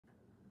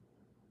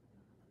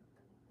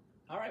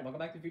Alright, welcome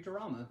back to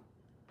Futurama.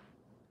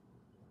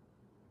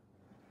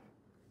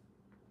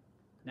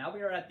 Now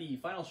we are at the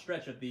final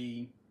stretch of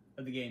the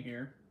game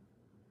here.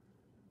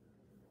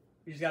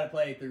 We just gotta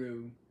play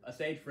through a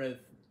stage with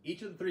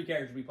each of the three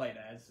characters we played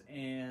as,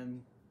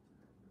 and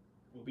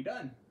we'll be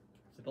done.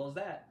 Simple as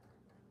that.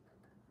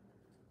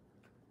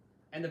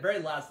 And the very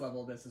last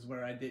level of this is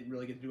where I didn't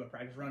really get to do a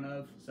practice run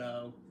of,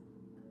 so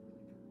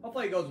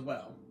hopefully it goes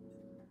well.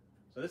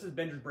 So this is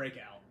Bender's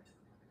Breakout.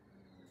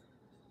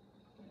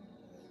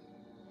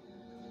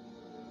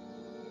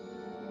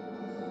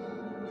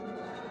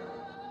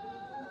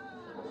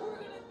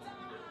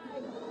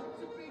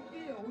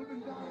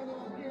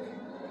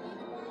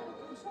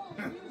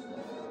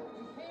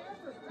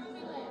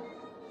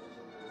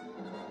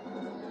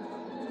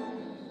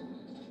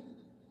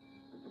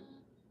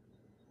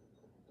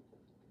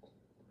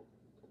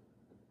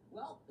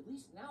 Well, at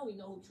least now we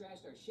know who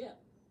trashed our ship.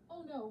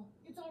 Oh no,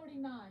 it's already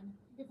 9.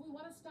 If we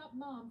want to stop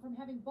Mom from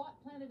having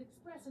bought Planet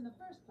Express in the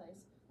first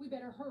place, we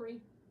better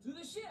hurry. To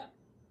the ship!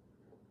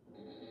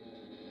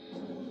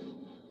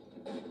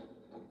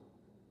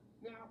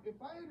 Now,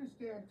 if I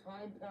understand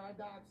time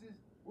paradoxes,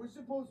 we're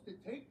supposed to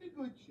take the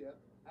good ship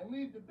and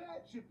leave the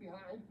bad ship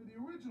behind for the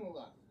original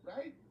us,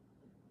 right?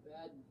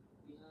 Bad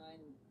behind...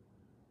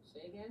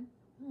 Say again?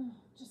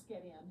 Just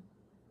get in.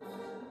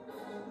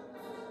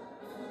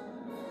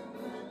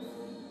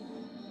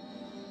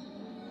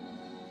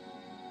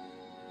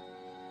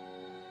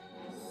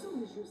 As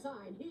soon as you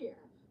sign here,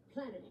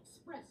 Planet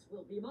Express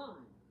will be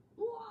mine.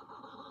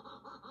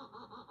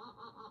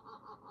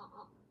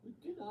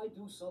 Did I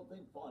do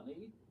something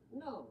funny?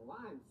 No,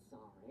 I'm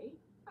sorry.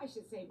 I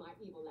should save my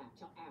evil laugh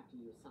till after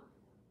you sign.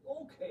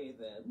 Okay,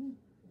 then.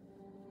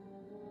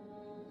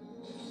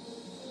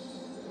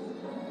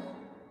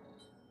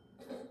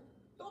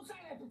 Don't say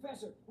that,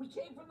 Professor! We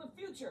came from the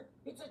future!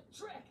 It's a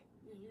trick!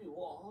 You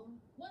are?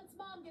 Once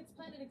Mom gets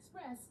Planet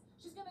Express,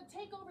 she's gonna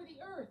take over the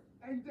Earth.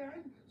 And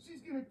then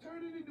she's gonna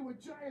turn it into a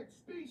giant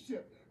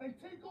spaceship and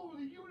take over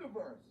the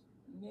universe.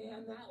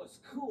 Man, that was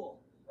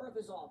cool. Earth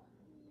is all...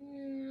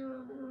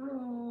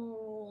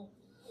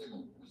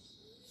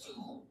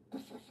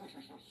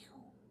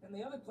 And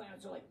the other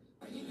planets are like...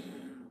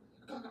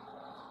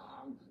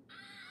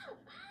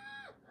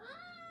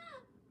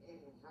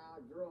 How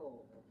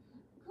droll.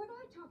 Could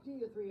I talk to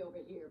you three over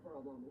here for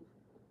a moment?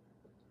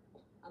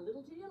 A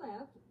little to your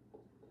left.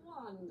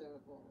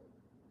 Wonderful.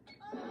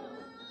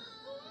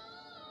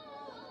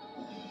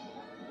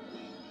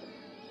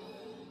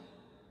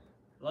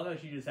 I love how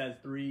she just has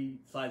 3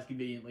 slides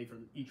conveniently for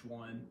each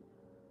one.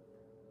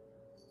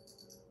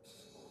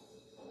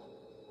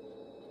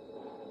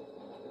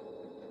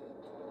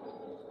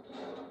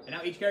 And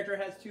now each character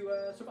has to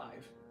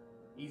survive.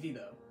 Easy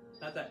though.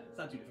 It's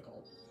not too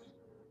difficult.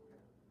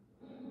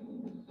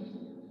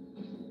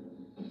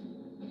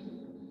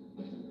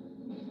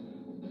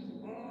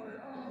 I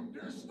am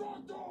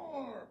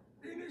Destructor!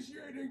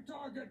 Initiating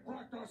target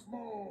practice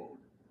mode!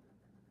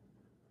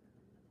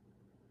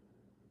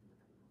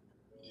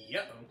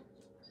 Yep.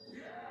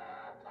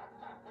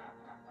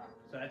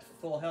 So that's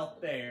full health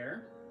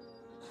there.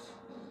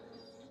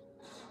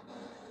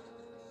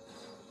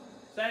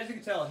 So as you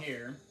can tell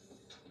here,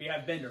 we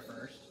have Bender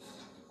first.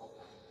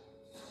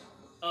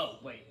 Oh,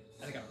 wait.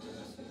 I think I remember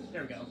this.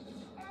 There we go.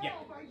 Yeah.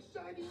 Oh, my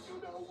shiny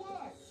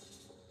you-know-what!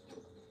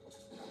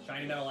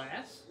 Shiny metal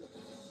ass.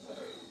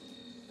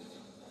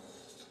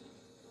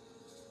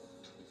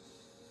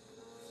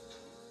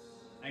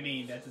 I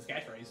mean, that's his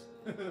catchphrase.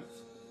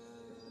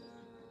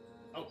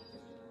 Oh.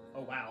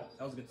 Oh, wow.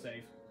 That was a good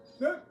save.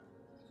 Get up,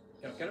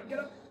 get up, get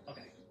up.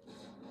 Okay.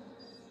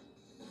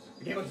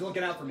 The game was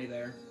looking out for me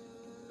there.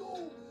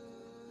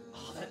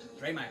 Oh, that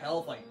drained my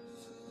health like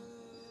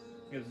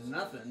it was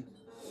nothing.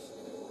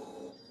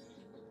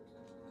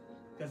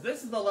 Because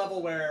this is the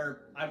level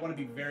where I want to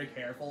be very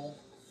careful.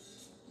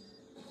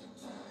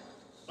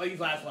 Well, these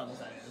last levels,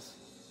 that is.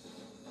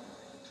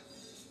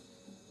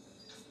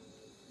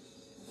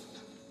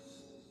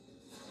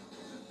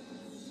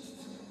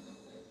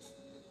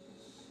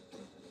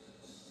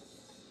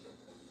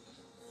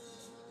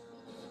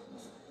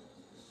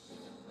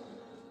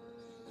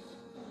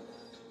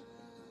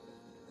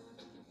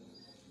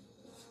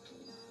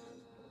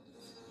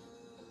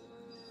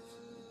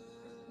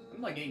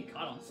 I'm like getting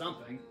caught on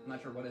something. I'm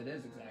not sure what it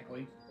is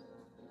exactly.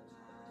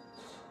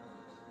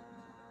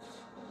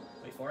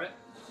 Wait for it.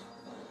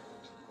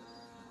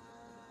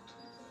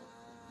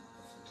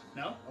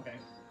 No? Okay.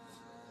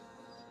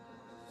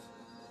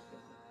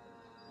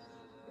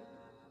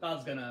 Thought it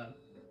was gonna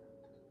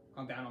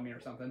come down on me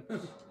or something.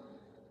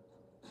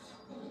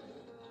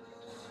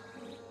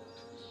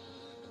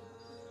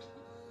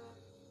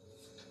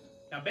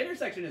 Now, Bender's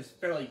section is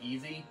fairly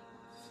easy.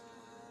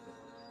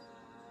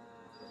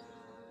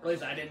 Or at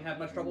least I didn't have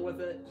much trouble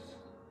with it.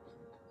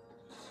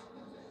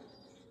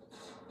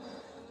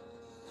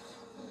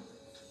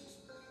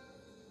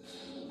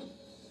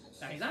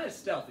 Now, he's not as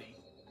stealthy.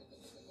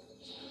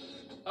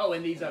 Oh,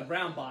 and these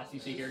brown bots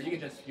you see here, you can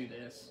just do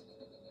this.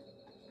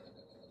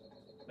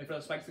 Wait for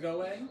those spikes to go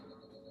away.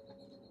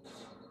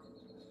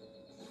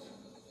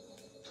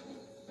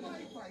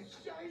 my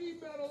shiny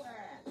metal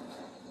axe.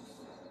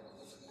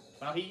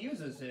 Well, he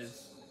uses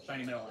his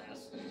shiny metal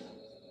ass.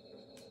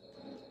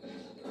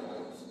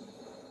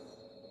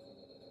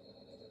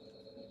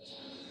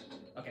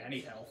 Okay, I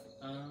need health.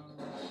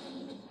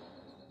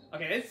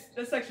 Okay,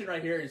 this section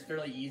right here is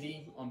fairly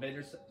easy on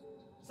Bender's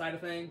side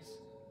of things.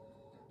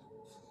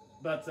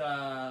 But,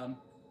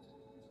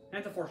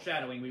 hence the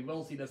foreshadowing, we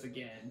will see this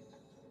again.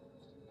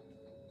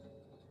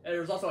 And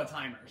there's also a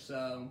timer,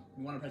 so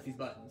we want to press these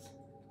buttons.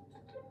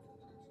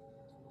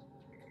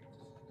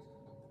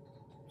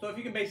 So if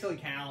you can basically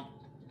count,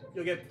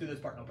 you'll get through this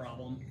part no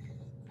problem.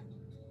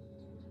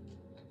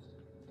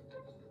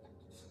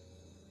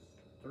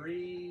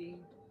 3,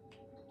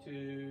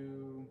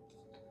 2,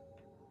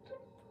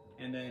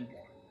 and then 1.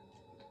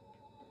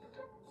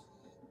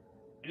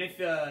 And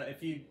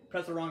if you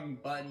press the wrong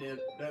button,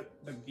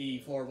 the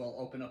floor will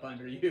open up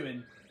under you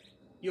and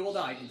you will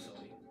die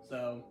instantly.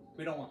 So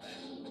we don't want that.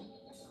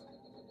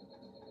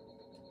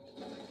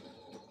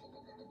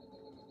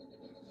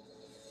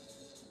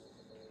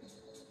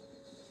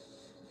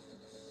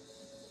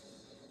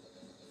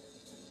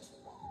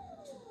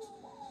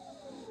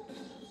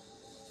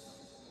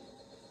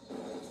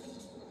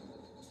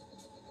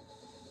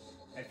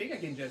 I think I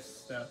can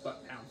just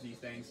butt pound these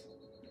things.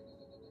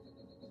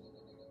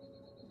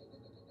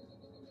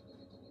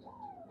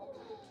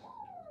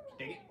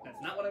 Dang it,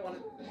 that's not what I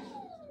wanted.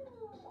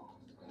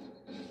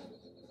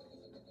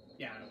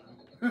 Yeah, I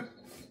don't know.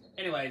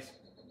 Anyways.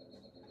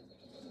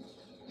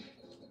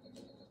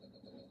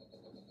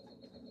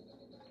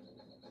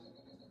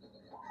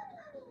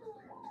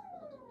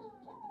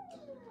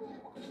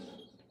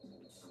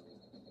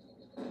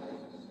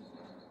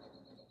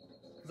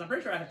 Because I'm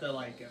pretty sure I have to,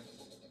 like,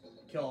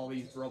 kill all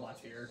these robots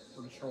here,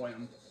 or destroy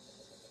them.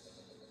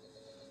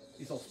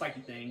 These little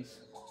spiky things.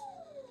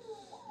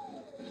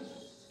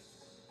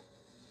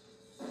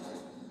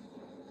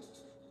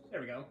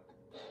 There we go.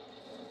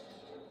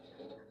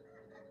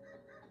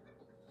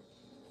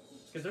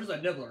 Because there's a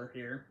nibbler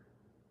here.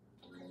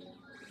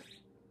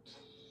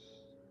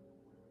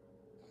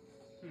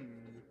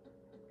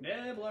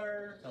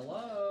 Nibbler,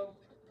 hello?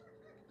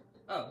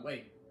 Oh,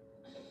 wait.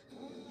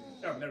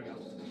 Oh, there we go.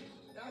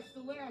 That's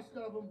the last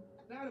of them.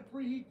 Now to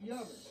preheat the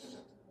oven.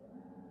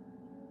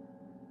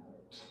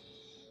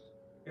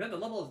 You know, the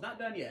level is not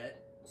done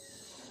yet.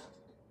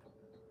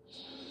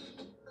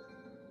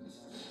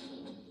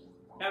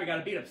 Now we got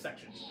a beat up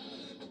section.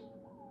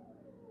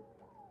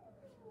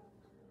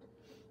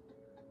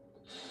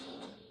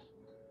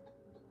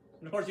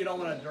 And of course you don't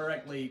want to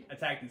directly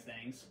attack these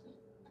things.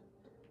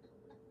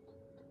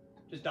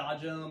 Just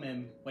dodge them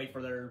and wait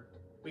for their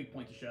weak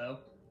point to show.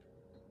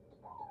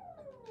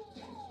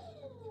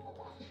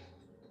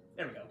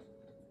 There we go.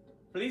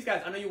 For these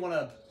guys, I know you want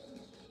to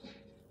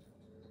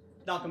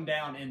knock them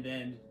down and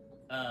then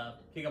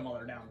kick them while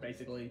they're down,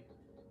 basically.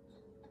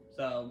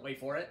 So, wait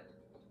for it.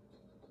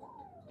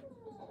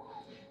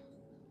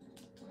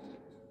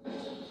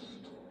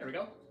 There we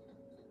go.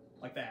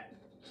 Like that.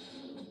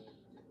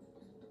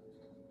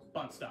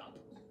 Bun stop.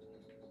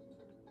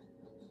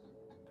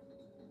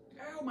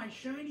 Ow, my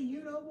shiny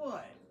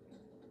you-know-what.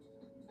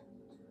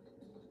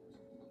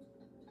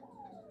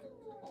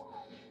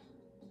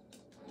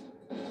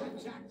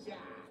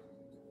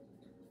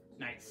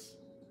 Nice.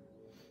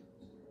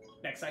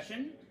 Next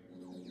section.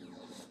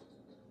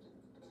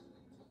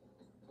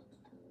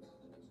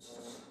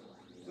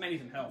 Might need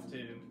some health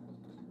too.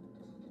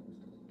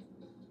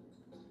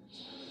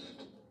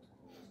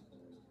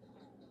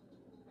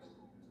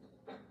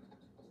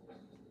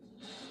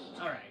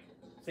 Alright.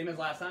 Same as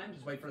last time,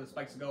 just wait for the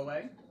spikes to go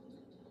away.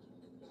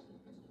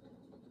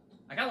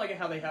 I kinda like it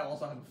how they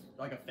also have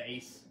like a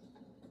face.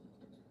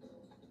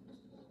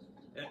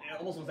 It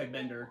almost looks like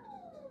Bender.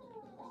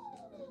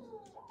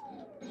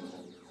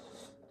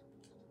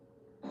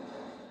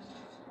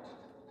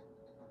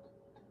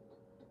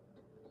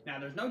 Now,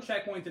 there's no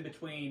checkpoints in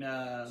between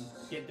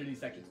getting through these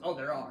sections. Oh,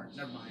 there are.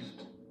 Never mind.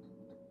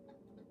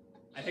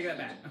 I take that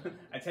back.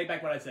 I take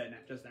back what I said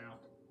just now.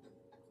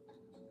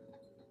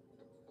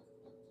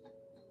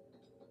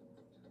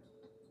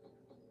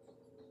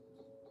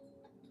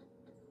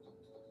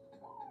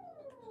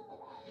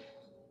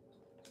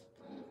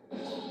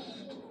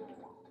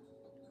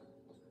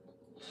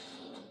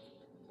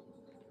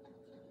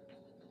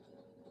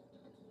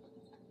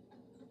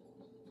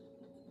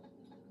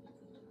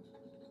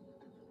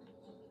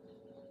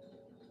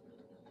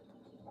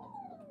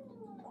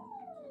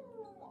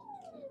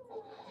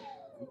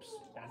 Oops,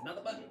 that's not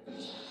the button.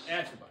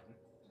 That's the button.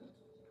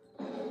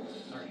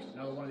 Alright,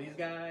 another one of these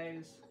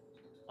guys.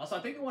 Also,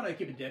 I think we want to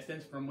keep a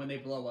distance from when they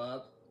blow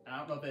up. I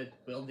don't know if it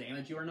will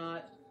damage you or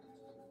not,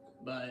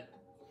 but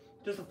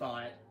just a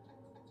thought.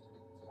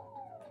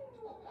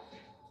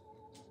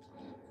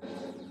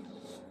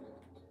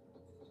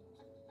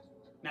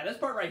 Now, this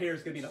part right here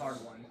is going to be the hard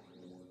one.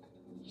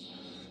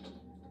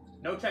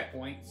 No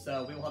checkpoint,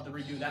 so we will have to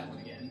redo that one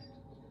again.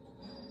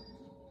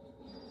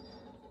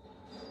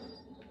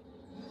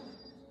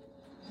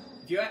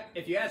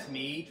 If you ask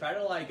me, try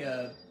to like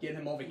get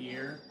him over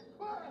here.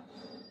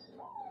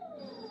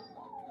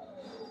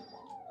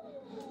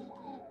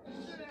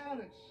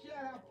 down and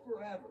shut up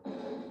forever.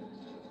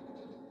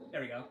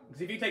 There we go.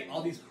 Because if you take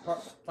all these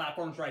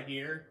platforms right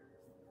here,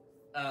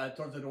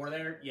 towards the door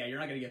there, yeah, you're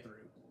not gonna get through.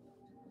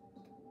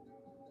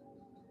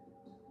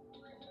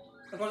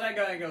 Of course, that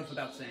guy goes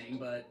without saying,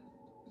 but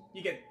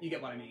you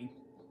get what I mean.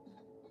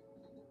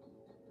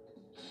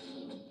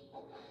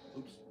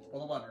 Oops,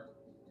 pull the lever.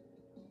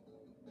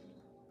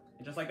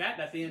 And just like that,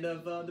 that's the end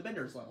of the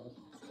Bender's level.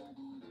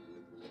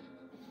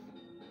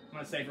 I'm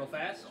gonna save real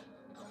fast.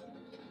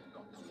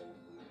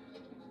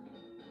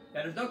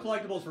 Yeah, there's no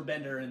collectibles for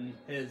Bender in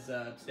his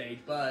stage,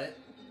 but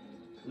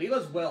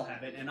Leela's will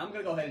have it, and I'm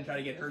gonna go ahead and try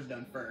to get hers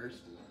done first.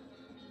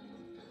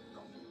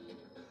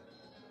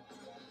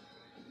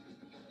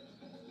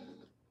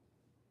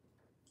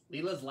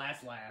 Leela's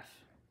last laugh.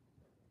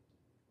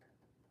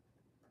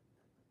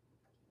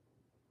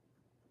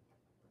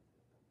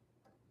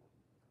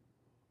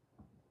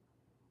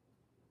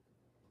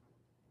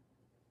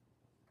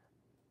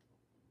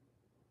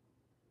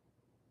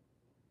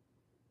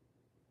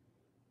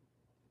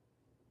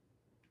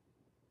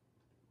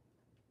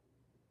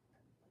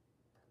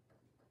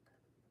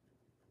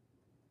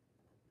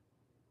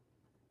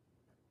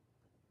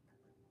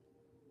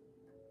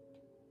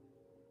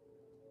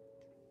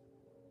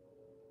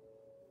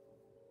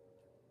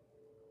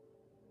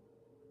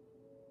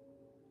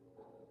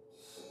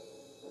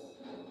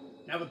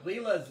 Now with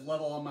Leela's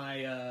level on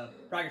my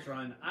practice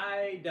run,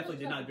 I definitely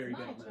did not very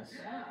good on this.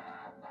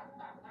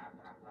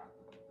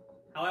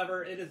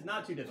 However, it is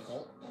not too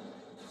difficult.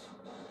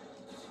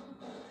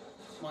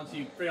 Once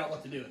you figure out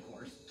what to do, of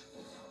course.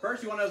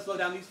 First, you want to slow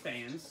down these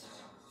fans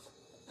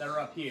that are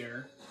up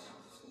here,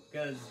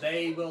 because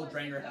they will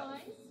drain your health.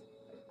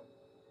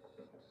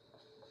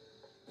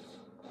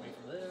 Wait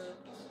for this.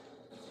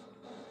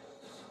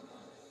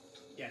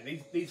 Yeah,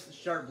 these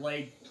sharp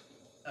blade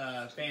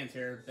fans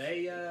here,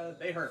 they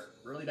hurt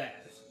really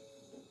bad.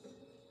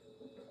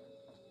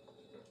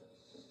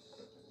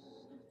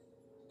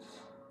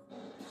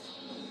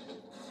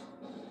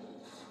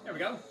 There we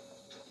go.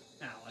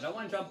 Now, I don't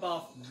want to jump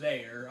off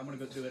there. I'm going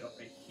to go do it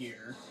right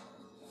here.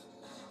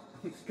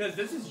 Because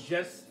this is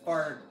just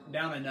far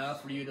down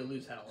enough for you to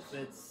lose health.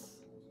 It's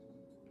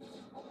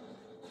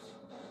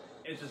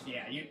just,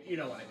 yeah, you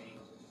know what I mean.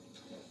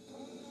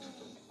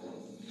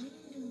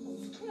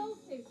 Pills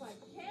taste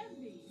like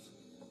candy.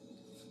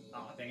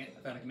 Oh, dang it.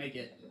 I thought I could make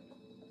it.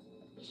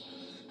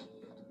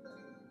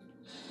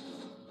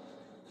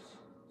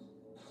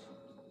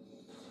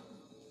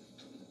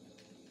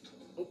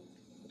 Oh.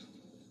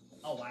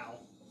 Oh, wow.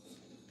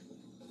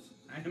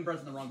 I am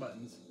pressing the wrong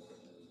buttons.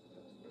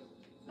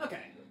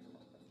 Okay.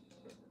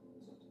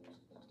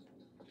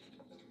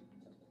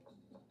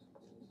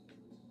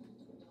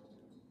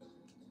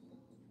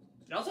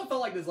 It also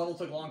felt like this level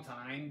took a long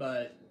time,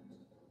 but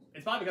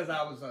it's probably because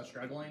I was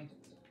struggling.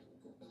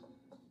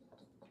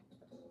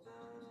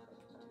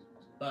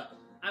 But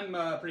I'm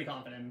pretty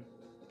confident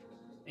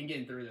in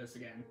getting through this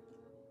again.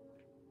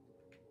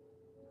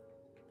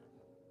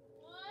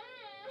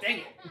 Dang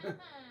it!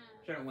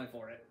 Should have went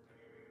for it.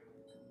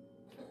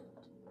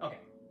 Okay,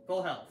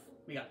 full health.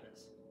 We got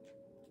this.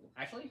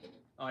 Actually?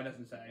 Oh, it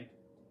doesn't say.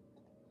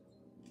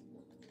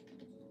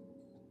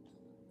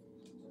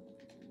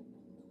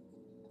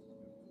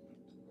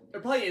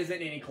 There probably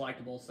isn't any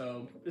collectible,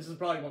 so this is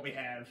probably what we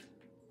have.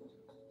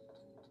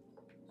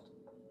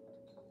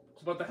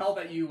 So, but the health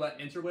that you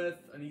enter with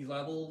in these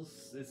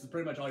levels, this is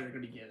pretty much all you're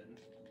going to be given.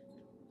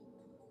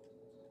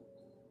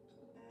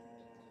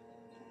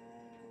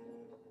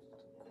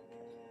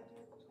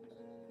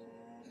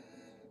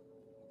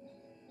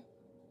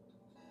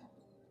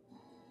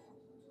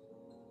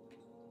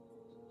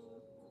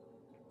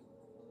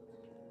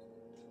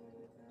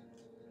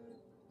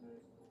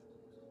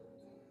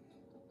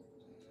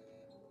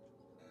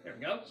 There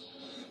we go.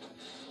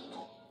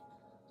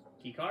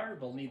 Key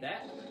card, we'll need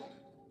that.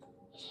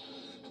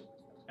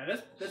 Now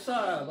this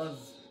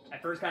was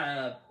at first kind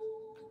of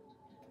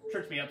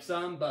tripped me up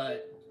some,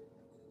 but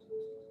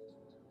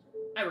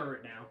I remember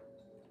it now.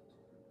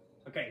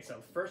 Okay,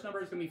 so first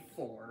number is gonna be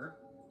 4.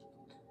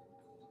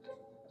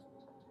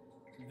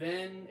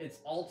 Then it's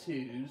all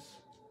 2s.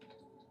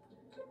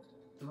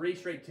 3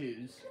 straight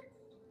 2s.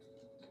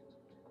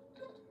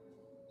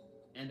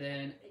 And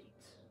then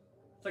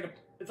 8.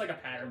 It's like a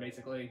pattern,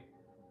 basically.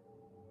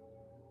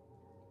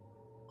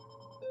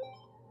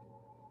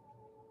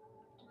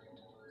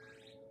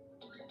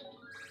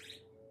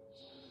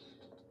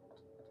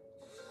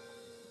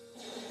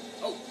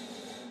 Oh!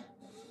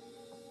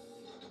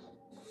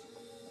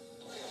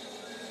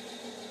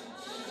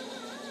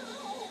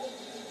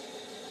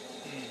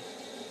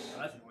 Oh,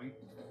 that's annoying.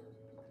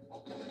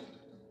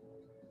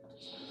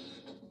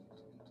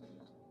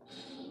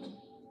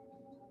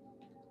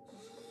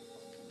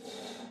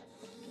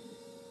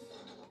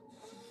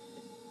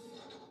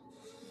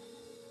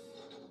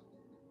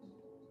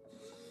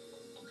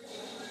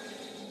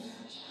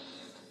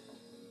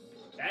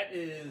 That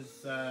is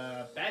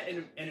bad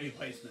enemy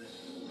placement,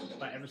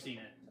 if I've ever seen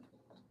it.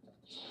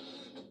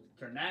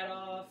 Turn that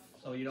off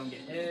so you don't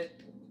get hit.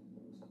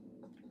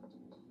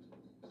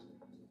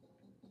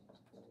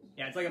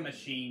 Yeah, it's like a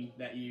machine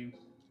that you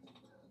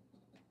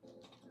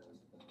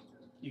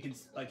can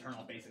like turn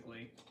off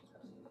basically.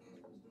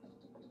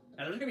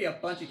 Now there's gonna be a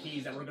bunch of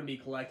keys that we're gonna be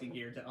collecting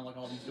here to unlock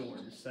all these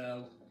doors,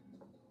 so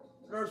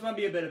there's gonna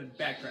be a bit of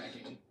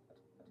backtracking.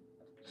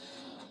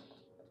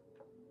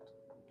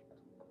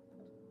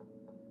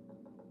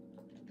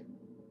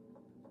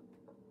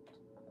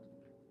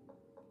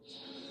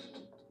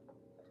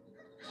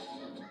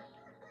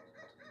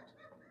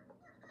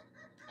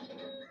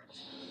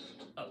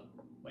 Oh,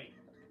 wait.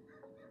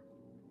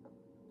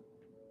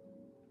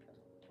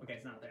 Okay,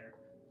 it's not there.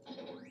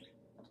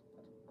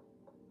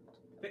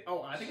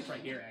 Oh, I think it's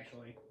right here,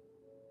 actually.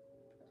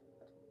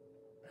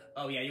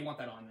 Oh, yeah, you want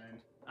that on,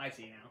 then. I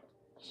see now.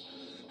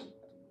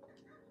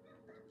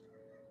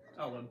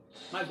 Oh, well,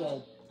 might as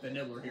well the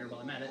nibbler here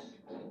while I'm at it.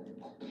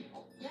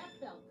 That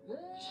felt good.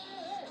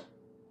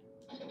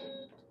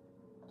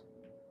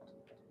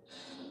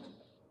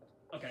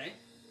 Okay.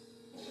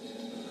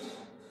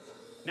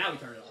 Now we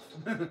turn it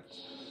off.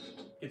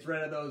 Gets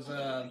rid of those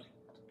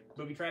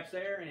booby traps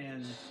there,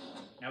 and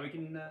now we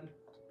can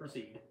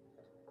proceed.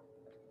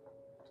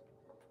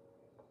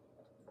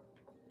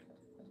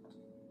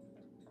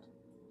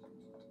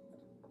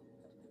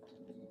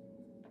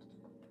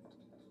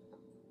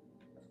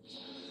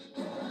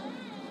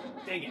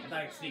 Dang it, I thought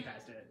I could sneak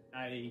past it.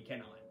 I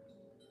cannot.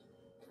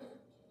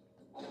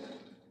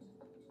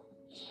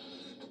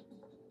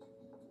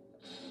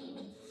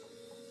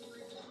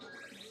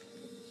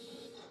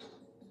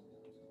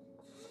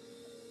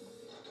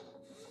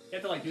 You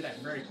have to like do that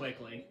very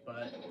quickly,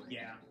 but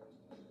yeah.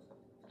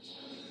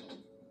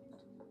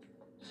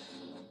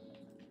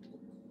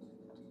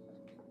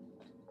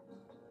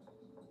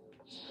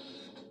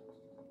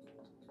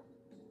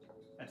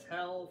 That's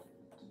health.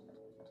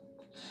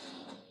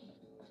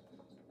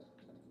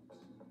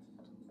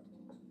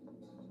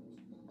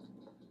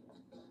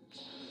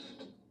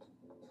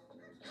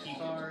 Key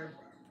card.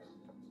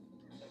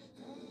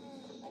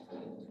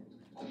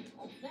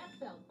 That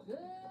felt good.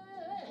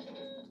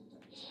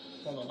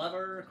 Pull the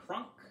lever,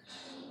 crunk,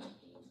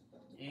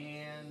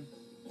 and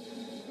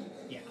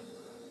yeah.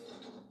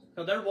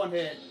 So they're one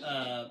hit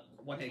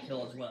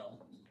kill as well.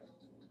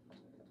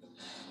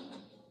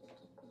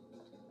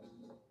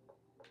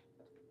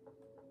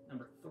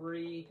 Number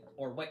 3,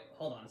 or wait,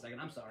 hold on a second.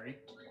 I'm sorry.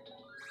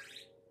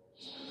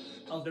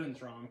 I was doing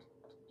this wrong.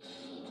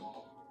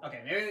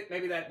 Okay,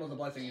 maybe that was a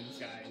blessing in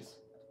disguise.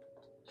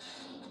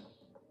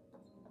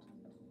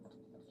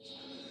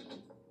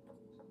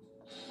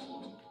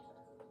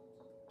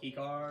 Key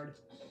card.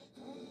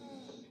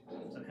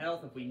 Some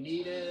health if we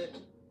need it.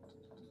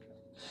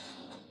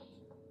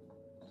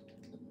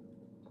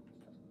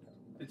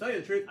 To tell you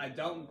the truth, I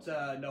don't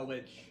know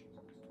which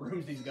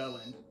rooms these go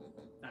in.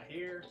 Not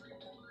here.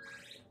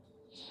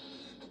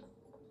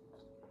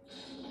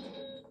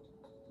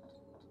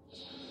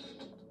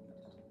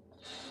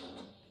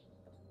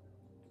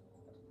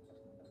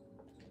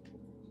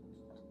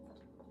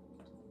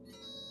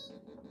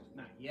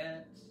 Not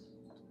yet.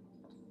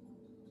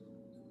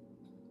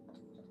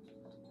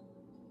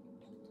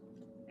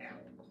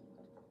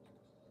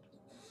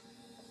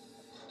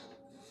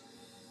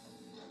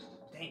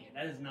 Dang it,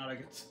 that is not a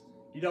good...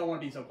 You don't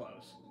want to be so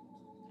close.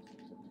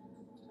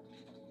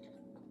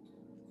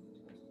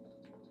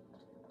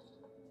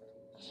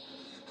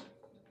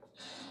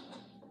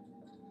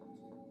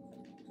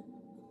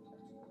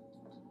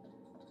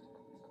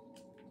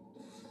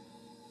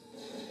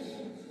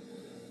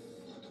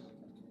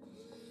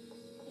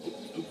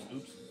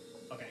 Oops.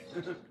 Okay.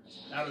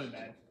 That would have been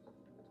bad.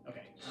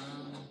 Okay,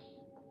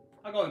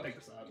 I'll go ahead and pick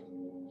this up.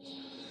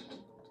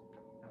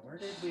 Now, where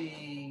did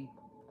we...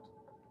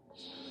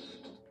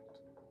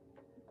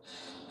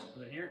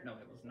 Was it here? No,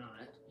 it was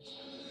not.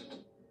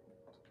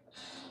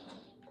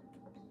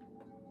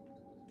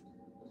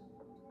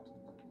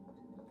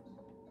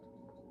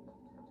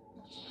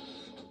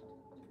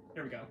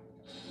 Here we go.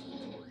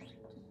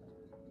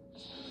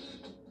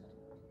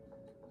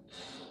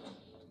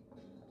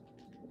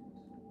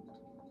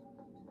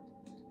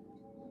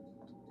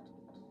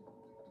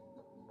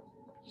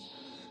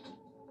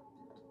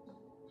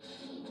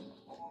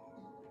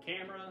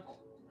 Camera.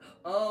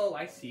 Oh,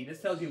 I see. This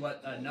tells you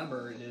what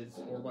number it is,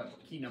 or what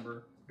key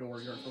number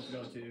door you're supposed to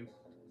go to.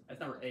 That's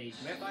number 8. Do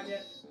we have 5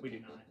 yet? We do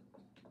not.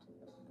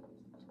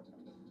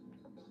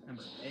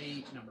 Number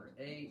 8, number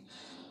 8.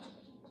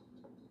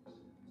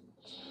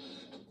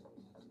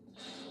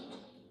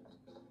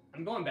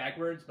 I'm going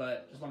backwards,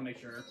 but just want to make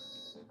sure.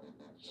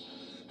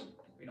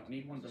 We don't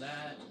need one for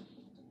that.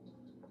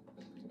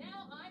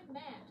 Now I'm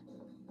mad.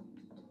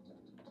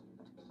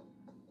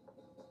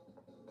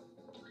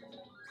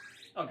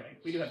 Okay,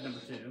 we do have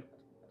number 2.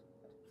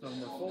 So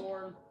number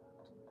 4.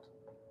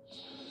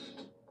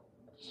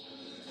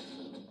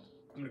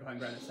 I'm gonna go ahead and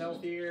grab this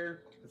health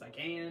here, because I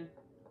can.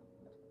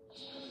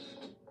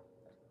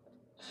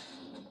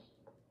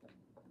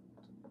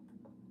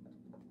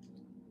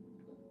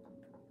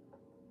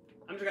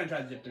 I'm just gonna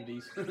try to zip through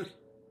these.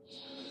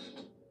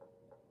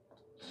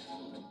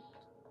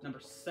 Number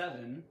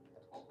 7.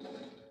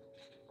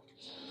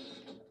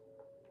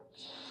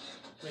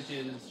 which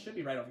is should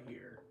be right over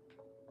here.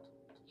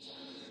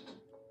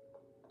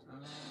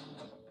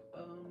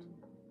 Oh,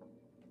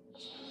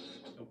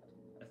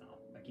 that's not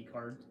a key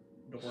card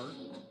door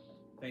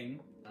thing.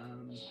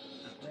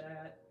 Not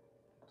that.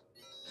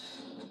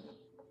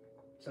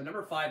 So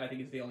number 5, I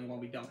think, is the only one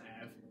we don't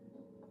have.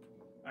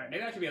 All right,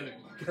 maybe I should be able to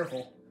be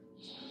careful.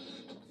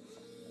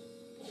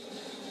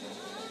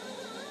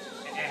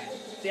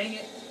 Dang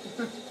it.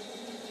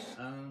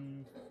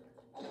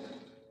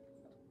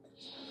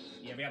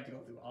 Yeah, we have to go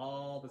through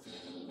all this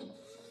again.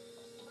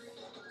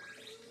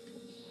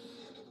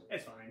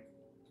 It's fine.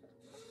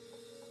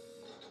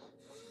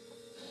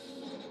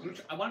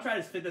 I want to try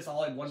to fit this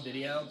all in one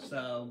video,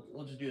 so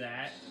we'll just do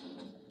that.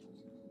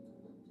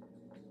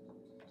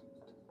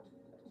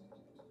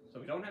 So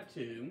we don't have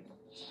 2.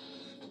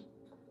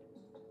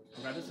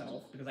 I'll grab this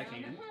health, because I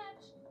can.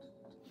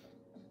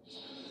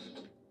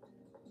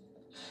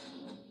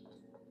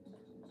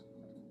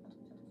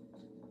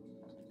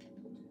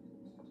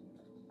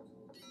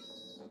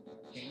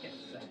 Can't get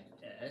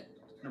that.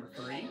 Number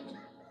 3.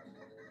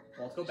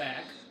 Well, let's go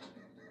back.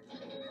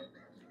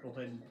 We'll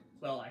put in,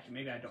 well, actually,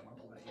 maybe I don't want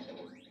to pull that yet.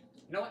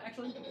 You know what,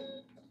 actually?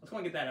 Let's go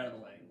and get that out of the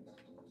way.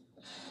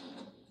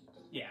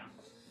 Yeah.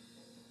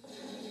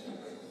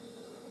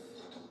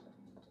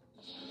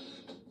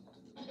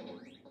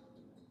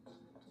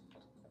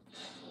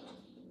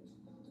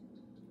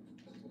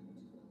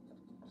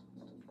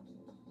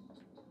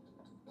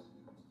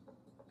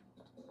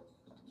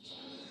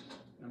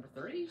 Number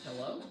 3,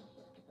 hello?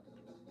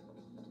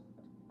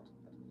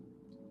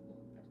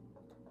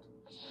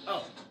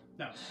 Oh,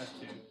 no, that's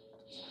 2.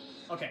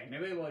 Okay,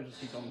 maybe we'll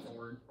just keep going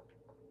forward.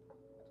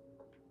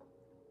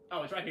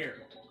 Oh, it's right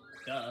here.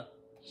 Duh.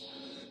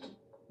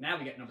 Now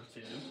we get number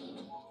 2.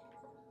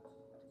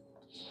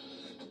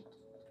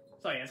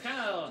 So yeah, it's kind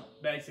of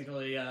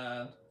basically,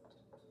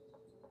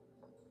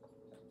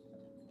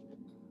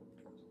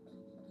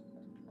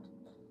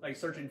 like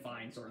search and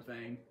find sort of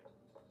thing.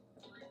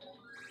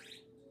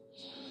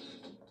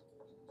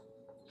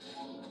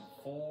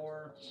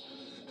 4.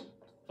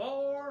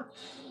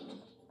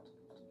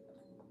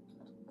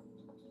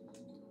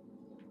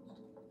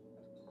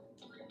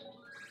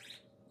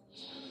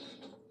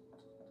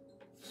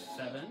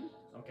 7.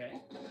 Okay.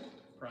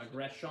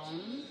 Progression.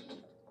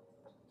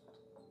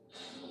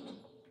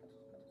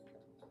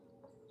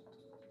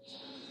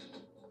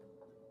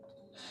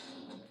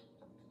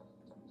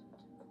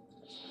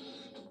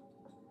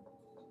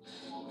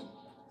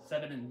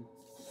 Seven and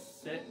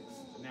 6.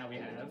 Now we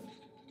have.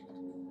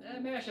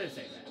 Maybe I should have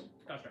saved that.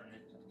 Gosh darn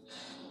it.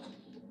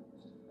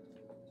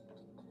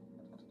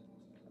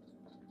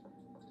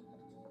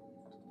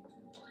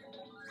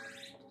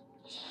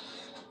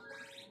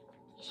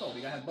 Oh,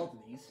 we gotta have both of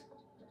these.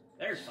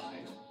 There's 5.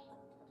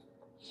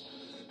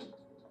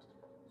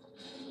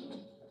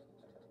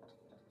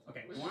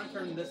 Okay, we want to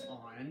turn this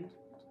on,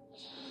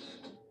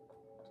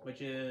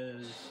 which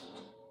is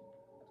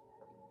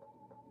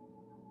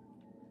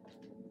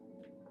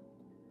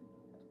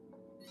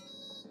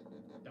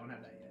don't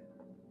have that yet.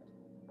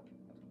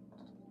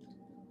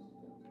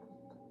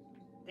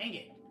 Dang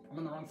it! I'm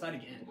on the wrong side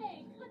again.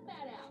 Hey, cut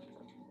that out.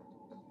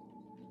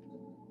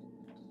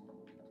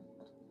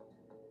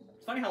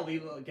 It's funny how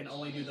Leela can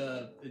only do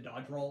the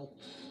dodge roll.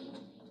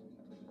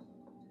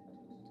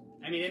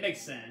 I mean, it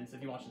makes sense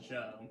if you watch the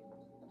show.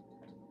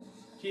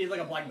 She's like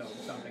a black belt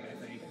or something, I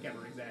think. I can't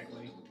remember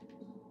exactly.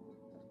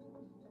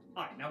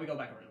 Alright, now we go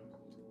back around.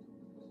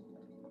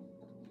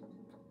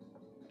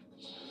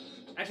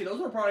 Actually,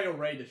 those were probably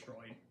already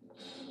destroyed.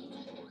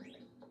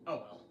 Oh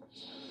well.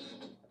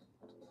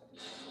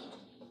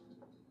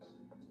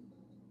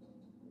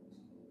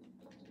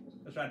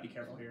 Let's try to be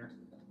careful here.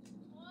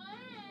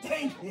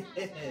 Dang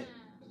it!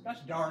 Gosh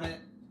darn it.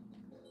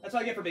 That's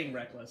what I get for being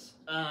reckless.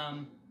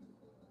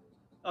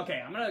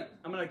 Okay, I'm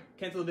gonna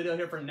cancel the video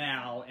here for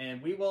now,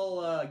 and we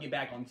will get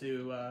back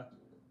onto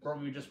where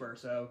we just were,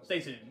 so stay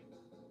tuned.